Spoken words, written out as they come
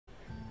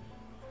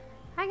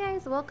Hi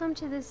guys, welcome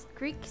to this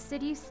Greek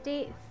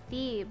city-state,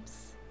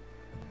 Thebes.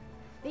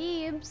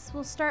 Thebes,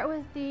 we'll start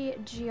with the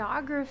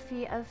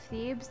geography of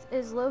Thebes,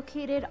 is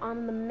located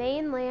on the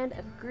mainland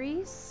of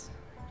Greece.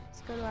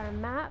 Let's go to our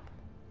map.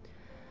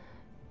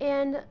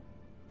 And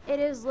it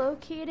is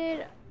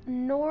located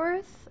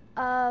north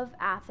of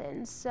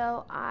Athens.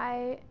 So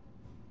I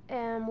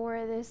am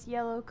where this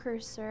yellow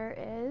cursor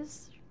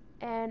is,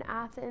 and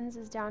Athens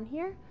is down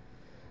here.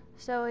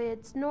 So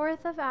it's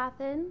north of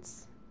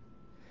Athens.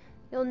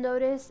 You'll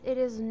notice it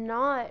is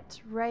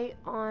not right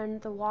on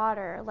the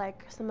water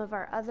like some of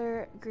our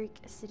other Greek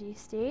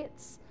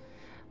city-states,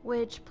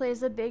 which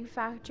plays a big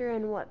factor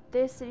in what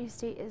this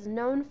city-state is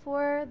known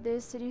for.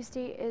 This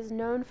city-state is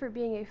known for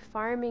being a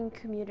farming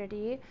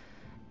community,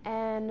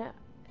 and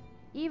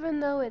even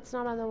though it's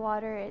not on the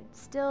water, it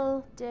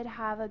still did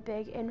have a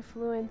big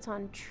influence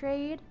on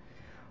trade,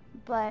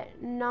 but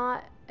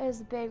not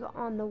as big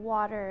on the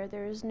water.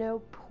 There's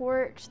no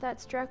port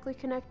that's directly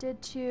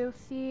connected to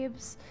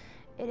Thebes.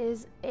 It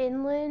is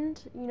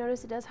inland. You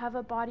notice it does have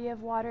a body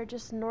of water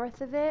just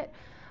north of it,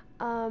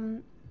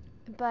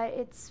 but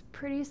it's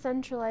pretty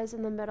centralized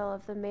in the middle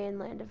of the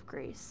mainland of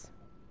Greece.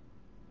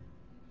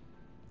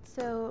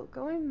 So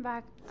going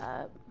back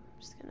up, I'm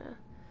just gonna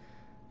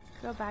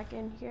go back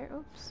in here.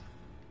 Oops.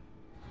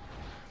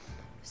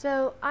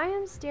 So I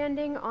am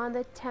standing on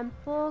the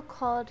temple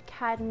called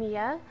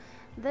Cadmea.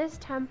 This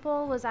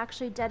temple was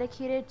actually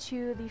dedicated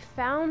to the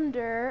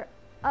founder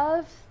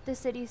of the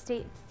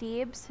city-state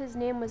Thebes. His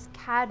name was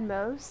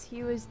Cadmos.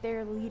 He was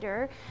their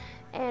leader,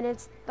 and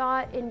it's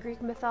thought in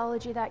Greek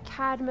mythology that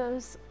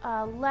Cadmos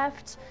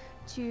left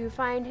to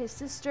find his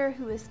sister,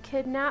 who was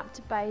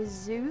kidnapped by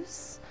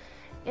Zeus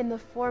in the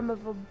form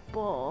of a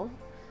bull.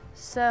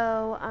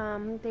 So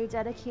they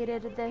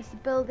dedicated this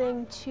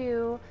building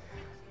to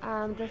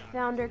the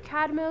founder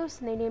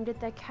Cadmos, and they named it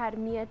the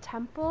Cadmea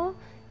Temple.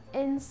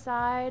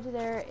 Inside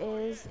there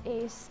is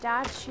a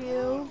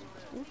statue.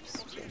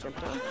 Oops,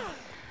 jumped on.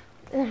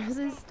 There's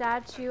a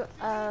statue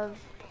of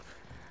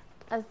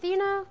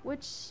Athena,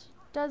 which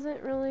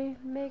doesn't really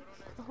make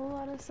a whole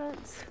lot of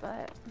sense,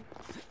 but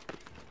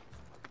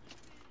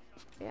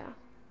yeah,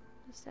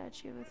 the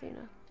statue of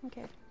Athena.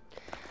 Okay.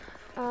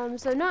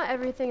 So not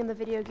everything in the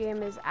video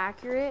game is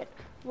accurate.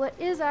 What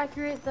is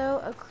accurate though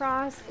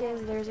across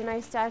is there's a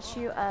nice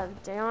statue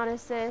of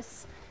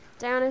Dionysus.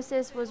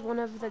 Dionysus was one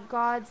of the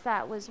gods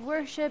that was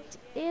worshipped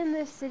in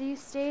this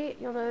city-state.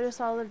 You'll notice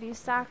all of these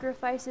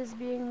sacrifices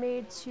being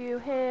made to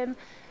him,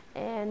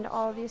 and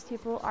all of these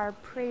people are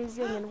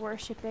praising and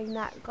worshipping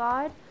that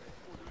god.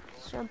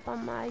 Let's jump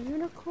on my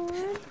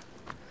unicorn,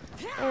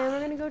 and we're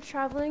gonna go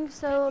traveling.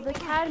 So the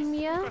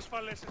Cadmea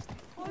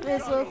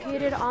is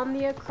located on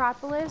the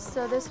Acropolis.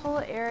 So this whole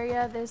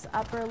area, this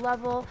upper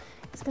level,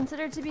 is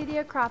considered to be the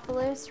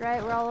Acropolis,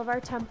 right, where all of our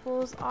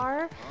temples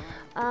are.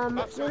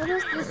 You'll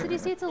notice the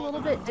city-state's a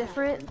little bit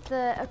different.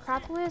 The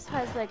Acropolis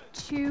has like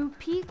 2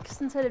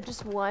 peaks instead of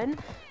just 1.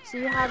 So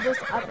you have this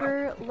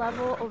upper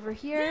level over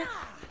here,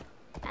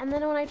 and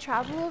then when I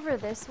travel over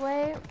this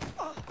way,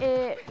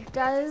 it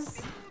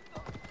does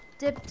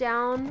dip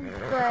down,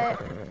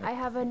 but I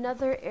have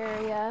another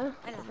area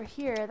over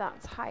here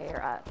that's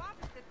higher up.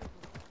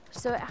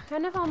 So it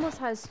kind of almost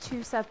has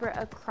 2 separate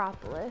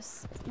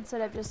Acropolis.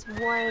 Instead of just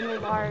one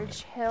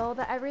large hill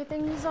that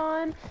everything's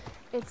on,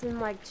 it's in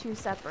like 2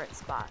 separate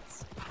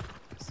spots.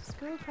 So let's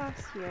go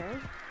across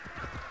here.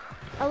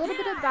 A little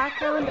bit of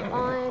background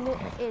on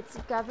its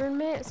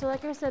government. So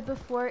like I said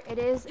before, it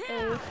is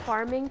a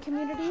farming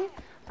community.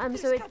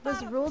 So it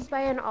was ruled by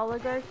an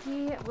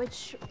oligarchy,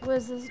 which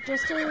was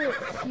just a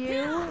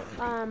few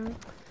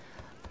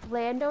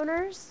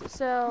landowners,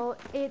 so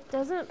it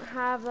doesn't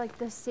have like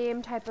the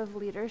same type of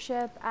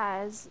leadership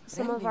as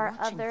some of our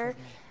other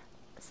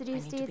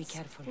city-states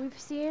we've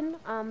seen.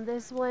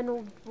 This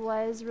one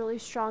was really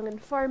strong in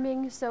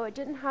farming, so it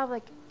didn't have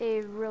like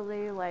a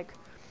really like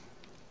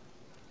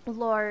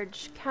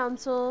large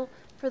council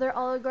for their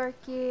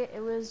oligarchy.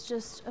 It was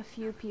just a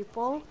few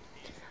people.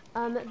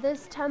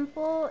 This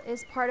temple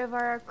is part of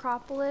our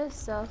Acropolis,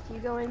 so if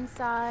you go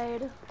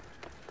inside,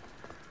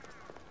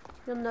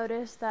 you'll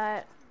notice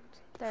that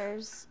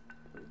there's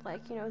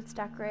like, you know, it's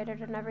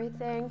decorated and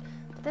everything.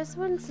 This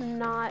one's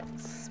not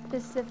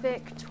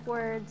specific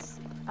towards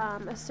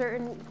a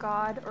certain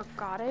god or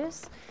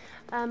goddess.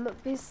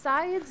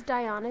 Besides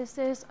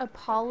Dionysus,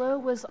 Apollo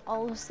was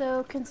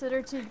also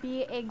considered to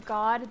be a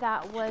god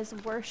that was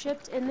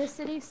worshipped in the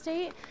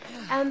city-state,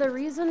 and the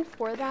reason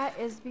for that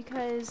is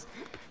because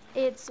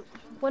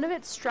one of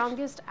its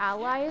strongest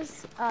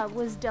allies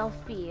was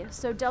Delphi.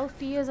 So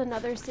Delphi is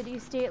another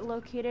city-state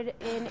located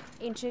in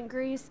ancient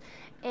Greece,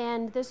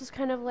 and this is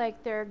kind of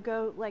like their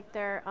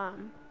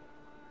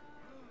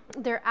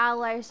their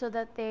allies so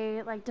that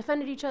they like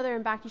defended each other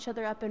and backed each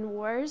other up in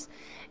wars.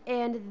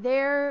 And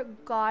their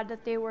god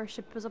that they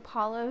worshipped was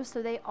Apollo,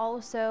 so they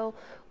also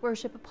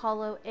worship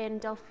Apollo in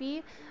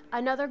Delphi.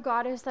 Another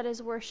goddess that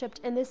is worshipped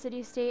in the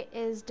city-state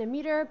is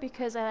Demeter,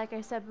 because like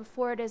I said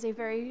before, it is a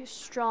very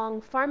strong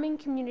farming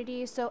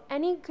community. So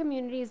any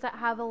communities that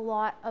have a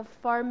lot of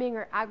farming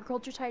or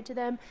agriculture tied to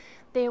them,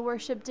 they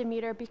worship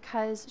Demeter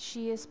because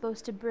she is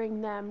supposed to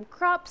bring them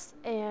crops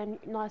and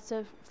lots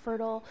of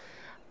fertile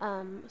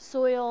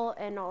soil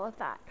and all of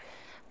that.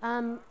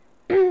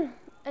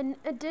 In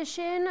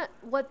addition,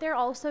 what they're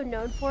also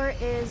known for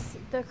is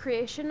the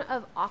creation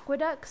of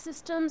aqueduct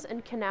systems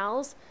and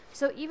canals.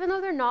 So even though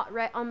they're not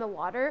right on the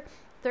water,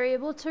 they're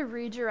able to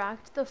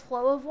redirect the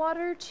flow of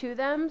water to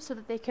them so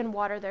that they can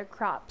water their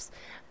crops.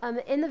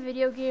 In the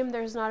video game,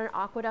 there's not an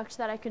aqueduct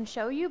that I can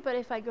show you, but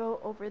if I go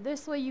over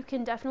this way, you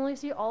can definitely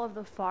see all of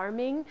the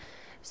farming.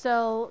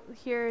 So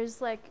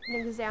here's like an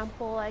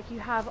example, like you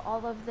have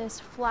all of this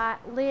flat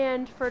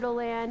land, fertile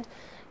land.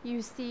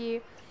 You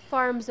see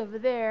farms over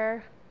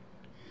there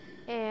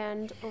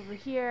and over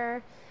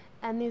here,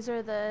 and these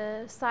are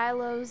the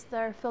silos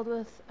that are filled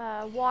with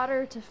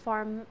water to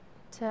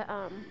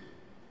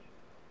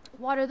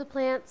water the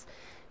plants.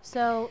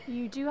 So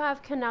you do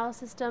have canal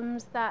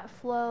systems that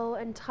flow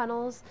and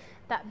tunnels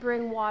that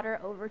bring water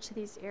over to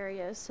these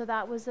areas. So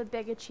that was a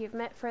big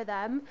achievement for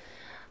them.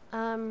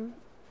 In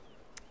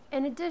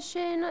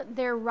addition,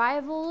 their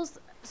rivals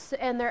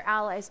and their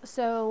allies.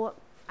 So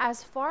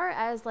as far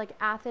as like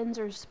Athens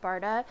or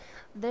Sparta,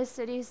 this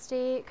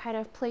city-state kind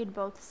of played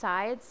both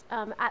sides.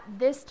 At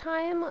this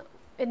time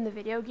in the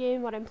video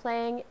game, what I'm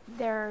playing,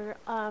 they're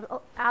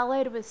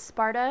allied with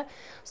Sparta.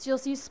 So you'll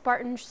see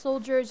Spartan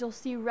soldiers, you'll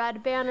see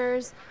red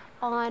banners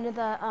on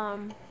the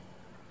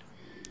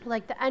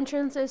like the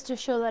entrances to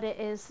show that it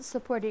is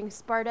supporting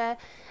Sparta.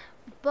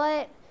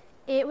 But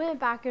it went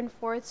back and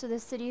forth, so the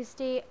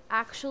city-state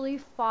actually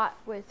fought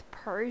with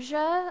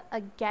Persia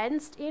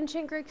against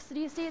ancient Greek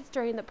city-states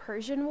during the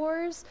Persian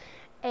Wars,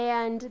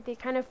 and they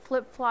kind of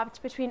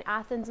flip-flopped between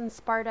Athens and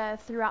Sparta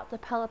throughout the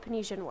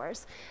Peloponnesian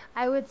Wars.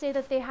 I would say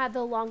that they had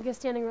the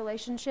longest-standing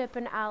relationship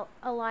and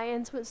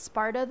alliance with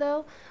Sparta,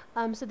 though,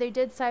 so they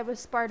did side with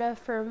Sparta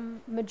for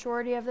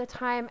majority of the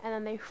time, and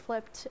then they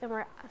flipped and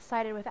were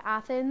sided with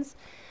Athens.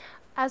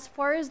 As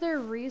far as their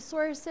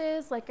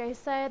resources, like I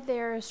said,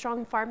 they're a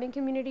strong farming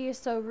community,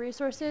 so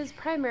resources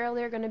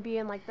primarily are going to be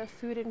in like the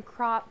food and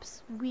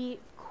crops,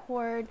 wheat,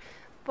 corn,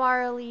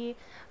 barley.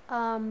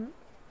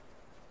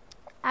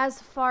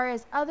 As far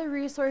as other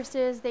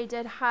resources, they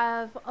did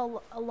have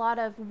a lot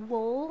of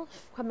wool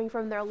coming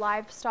from their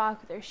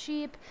livestock, their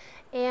sheep,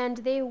 and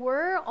they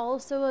were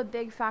also a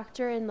big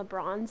factor in the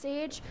Bronze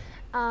Age,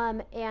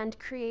 and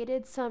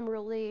created some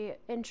really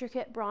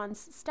intricate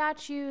bronze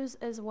statues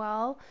as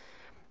well.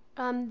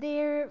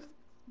 They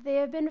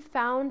have been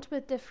found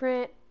with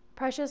different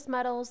precious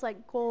metals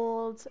like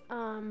gold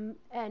and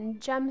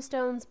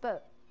gemstones,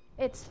 but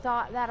it's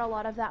thought that a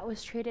lot of that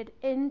was traded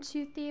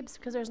into Thebes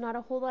because there's not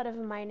a whole lot of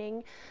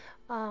mining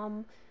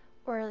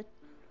or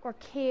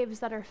caves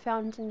that are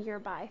found in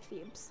nearby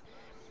Thebes.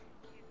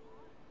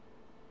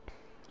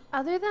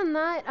 Other than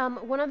that,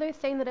 one other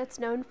thing that it's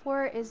known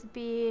for is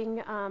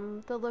being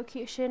the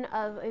location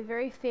of a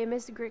very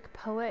famous Greek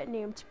poet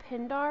named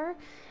Pindar.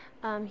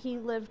 He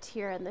lived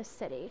here in this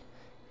city.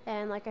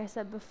 And like I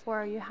said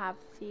before, you have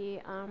the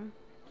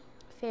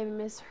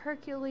famous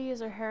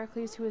Hercules or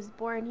Heracles who was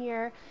born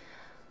here.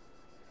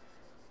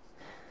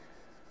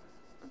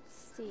 Let's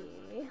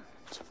see.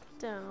 Check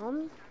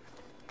down.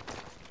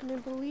 And I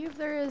believe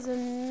there is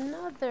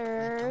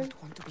another I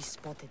don't want to be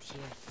spotted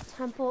here.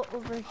 temple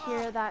over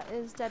here that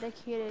is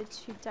dedicated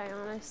to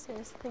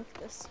Dionysus. I think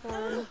this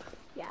one,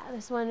 yeah,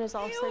 this one is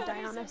also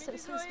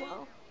Dionysus as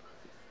well.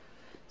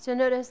 So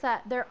notice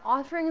that their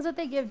offerings that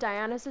they give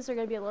Dionysus are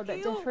going to be a little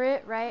bit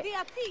different, right?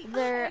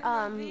 Their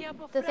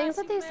the things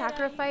that they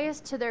sacrifice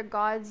to their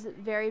gods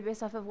vary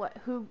based off of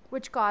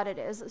which god it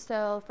is.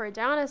 So for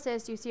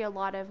Dionysus, you see a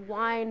lot of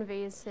wine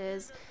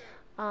vases,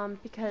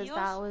 because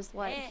that was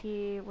what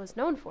he was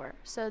known for.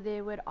 So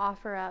they would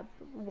offer up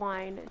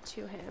wine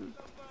to him.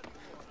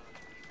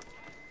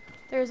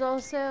 There's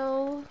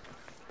also,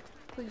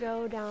 if we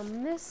go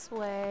down this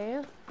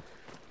way,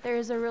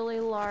 there's a really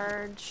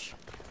large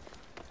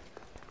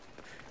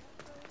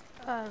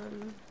what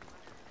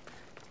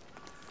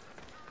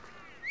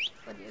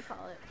do you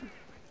call it?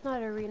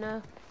 Not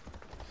arena.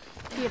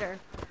 Theater.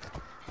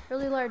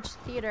 Really large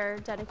theater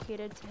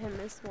dedicated to him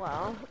as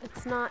well.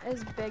 It's not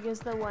as big as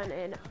the one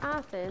in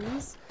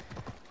Athens,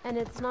 and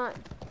it's not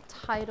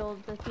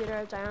titled the Theater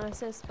of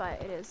Dionysus, but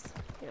it is,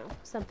 you know,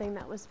 something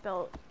that was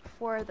built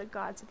for the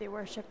gods that they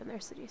worship in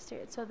their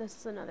city-state. So this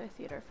is another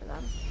theater for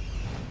them.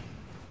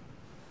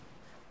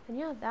 And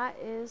yeah, that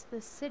is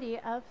the city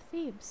of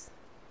Thebes.